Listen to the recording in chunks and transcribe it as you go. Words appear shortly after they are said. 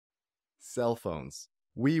Cell phones.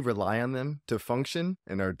 We rely on them to function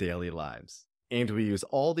in our daily lives. And we use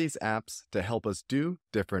all these apps to help us do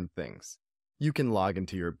different things. You can log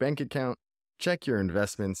into your bank account, check your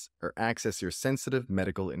investments, or access your sensitive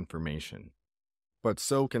medical information. But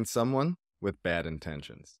so can someone with bad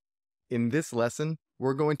intentions. In this lesson,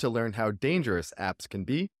 we're going to learn how dangerous apps can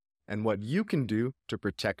be and what you can do to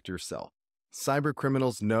protect yourself.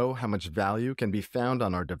 Cybercriminals know how much value can be found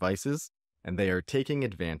on our devices, and they are taking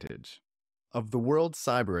advantage. Of the world's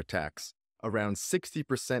cyber attacks, around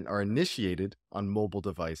 60% are initiated on mobile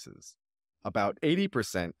devices. About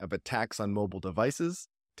 80% of attacks on mobile devices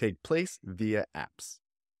take place via apps.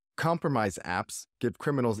 Compromised apps give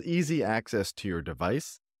criminals easy access to your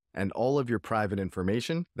device and all of your private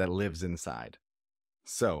information that lives inside.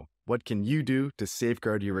 So, what can you do to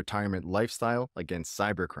safeguard your retirement lifestyle against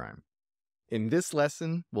cybercrime? In this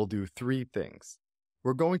lesson, we'll do 3 things.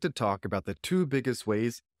 We're going to talk about the 2 biggest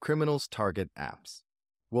ways criminals target apps.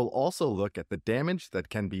 We'll also look at the damage that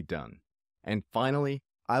can be done. And finally,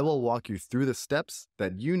 I will walk you through the steps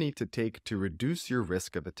that you need to take to reduce your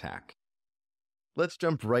risk of attack. Let's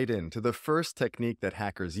jump right into the first technique that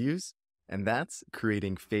hackers use, and that's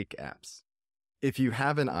creating fake apps. If you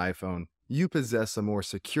have an iPhone, you possess a more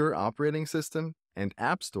secure operating system and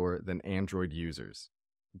app store than Android users.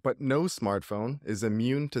 But no smartphone is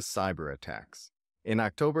immune to cyber attacks. In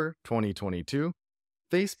October 2022,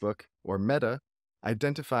 Facebook, or Meta,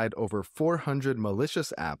 identified over 400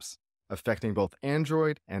 malicious apps affecting both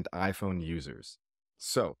Android and iPhone users.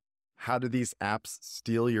 So, how do these apps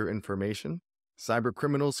steal your information?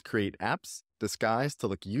 Cybercriminals create apps disguised to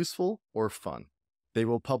look useful or fun. They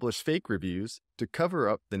will publish fake reviews to cover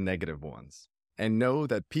up the negative ones, and know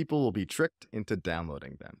that people will be tricked into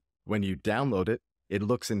downloading them. When you download it, it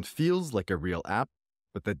looks and feels like a real app,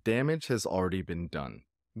 but the damage has already been done.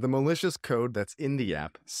 The malicious code that's in the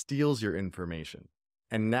app steals your information,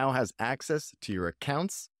 and now has access to your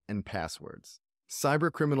accounts and passwords.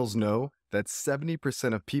 Cybercriminals know that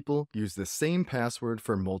 70% of people use the same password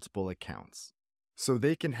for multiple accounts. So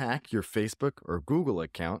they can hack your Facebook or Google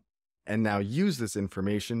account and now use this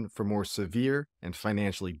information for more severe and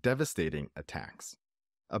financially devastating attacks.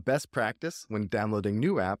 A best practice when downloading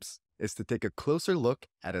new apps is to take a closer look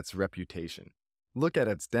at its reputation. Look at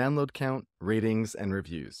its download count, ratings, and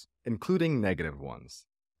reviews, including negative ones.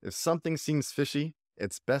 If something seems fishy,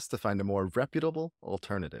 it's best to find a more reputable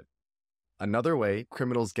alternative. Another way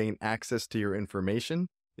criminals gain access to your information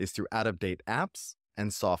is through out-of-date apps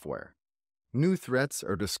and software. New threats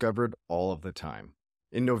are discovered all of the time.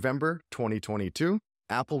 In November 2022,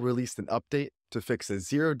 Apple released an update to fix a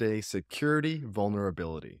 0-day security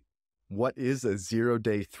vulnerability. What is a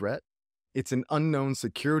 0-day threat? It's an unknown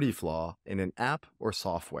security flaw in an app or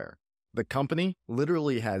software. The company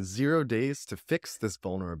literally has 0 days to fix this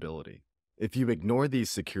vulnerability. If you ignore these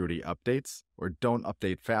security updates or don't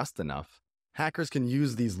update fast enough, hackers can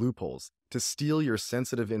use these loopholes to steal your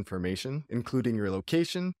sensitive information, including your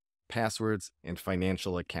location, passwords, and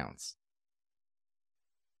financial accounts.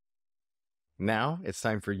 Now it's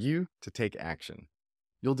time for you to take action.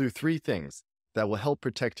 You'll do 3 things that will help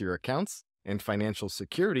protect your accounts and financial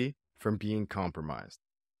security from being compromised.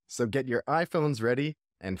 So get your iPhones ready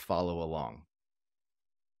and follow along.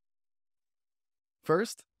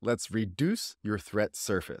 First, let's reduce your threat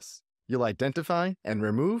surface. You'll identify and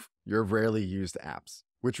remove your rarely used apps,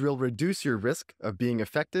 which will reduce your risk of being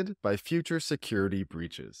affected by future security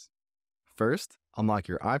breaches. First, unlock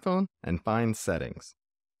your iPhone and find Settings.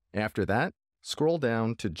 After that, scroll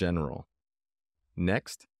down to General.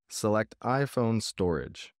 Next, select iPhone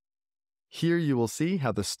Storage. Here you will see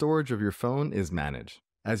how the storage of your phone is managed.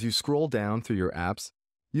 As you scroll down through your apps,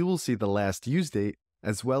 you will see the last use date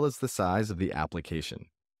as well as the size of the application.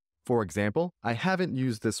 For example, I haven't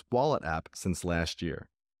used this wallet app since last year.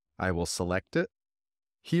 I will select it.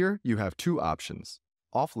 Here you have 2 options: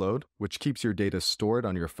 Offload, which keeps your data stored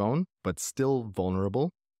on your phone but still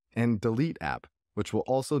vulnerable, and Delete app, which will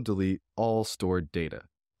also delete all stored data.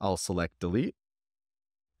 I'll select Delete,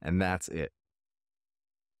 and that's it.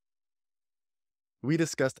 We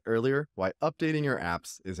discussed earlier why updating your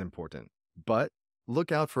apps is important, but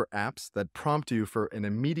look out for apps that prompt you for an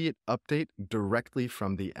immediate update directly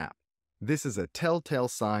from the app. This is a telltale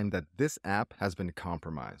sign that this app has been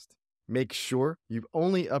compromised. Make sure you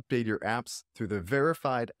only update your apps through the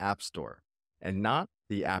verified App Store and not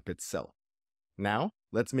the app itself. Now,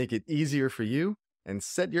 let's make it easier for you and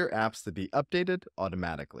set your apps to be updated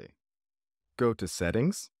automatically. Go to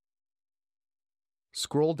Settings,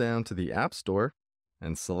 scroll down to the App Store,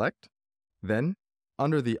 and select. Then,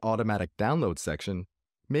 under the Automatic Download section,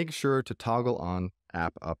 make sure to toggle on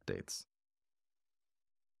App Updates.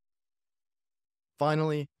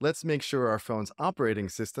 Finally, let's make sure our phone's operating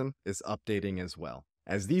system is updating as well,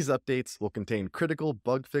 as these updates will contain critical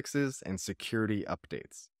bug fixes and security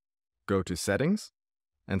updates. Go to Settings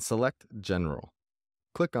and select General.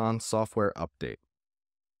 Click on Software Update.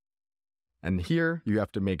 And here you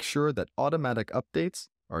have to make sure that automatic updates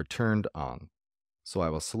are turned on. So I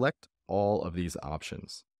will select all of these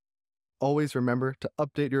options. Always remember to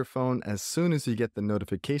update your phone as soon as you get the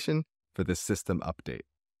notification for the system update.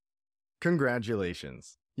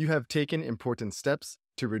 Congratulations! You have taken important steps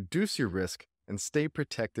to reduce your risk and stay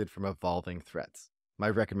protected from evolving threats. My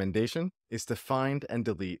recommendation is to find and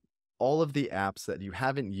delete all of the apps that you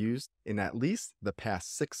haven't used in at least the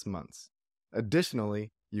past 6 months.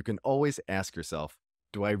 Additionally, you can always ask yourself,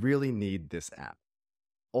 do I really need this app?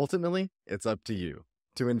 Ultimately, it's up to you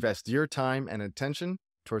to invest your time and attention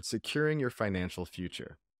towards securing your financial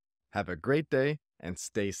future. Have a great day and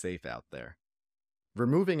stay safe out there.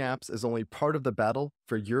 Removing apps is only part of the battle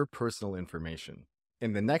for your personal information.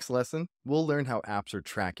 In the next lesson, we'll learn how apps are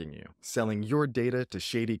tracking you, selling your data to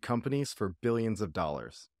shady companies for billions of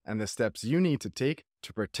dollars, and the steps you need to take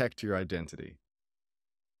to protect your identity.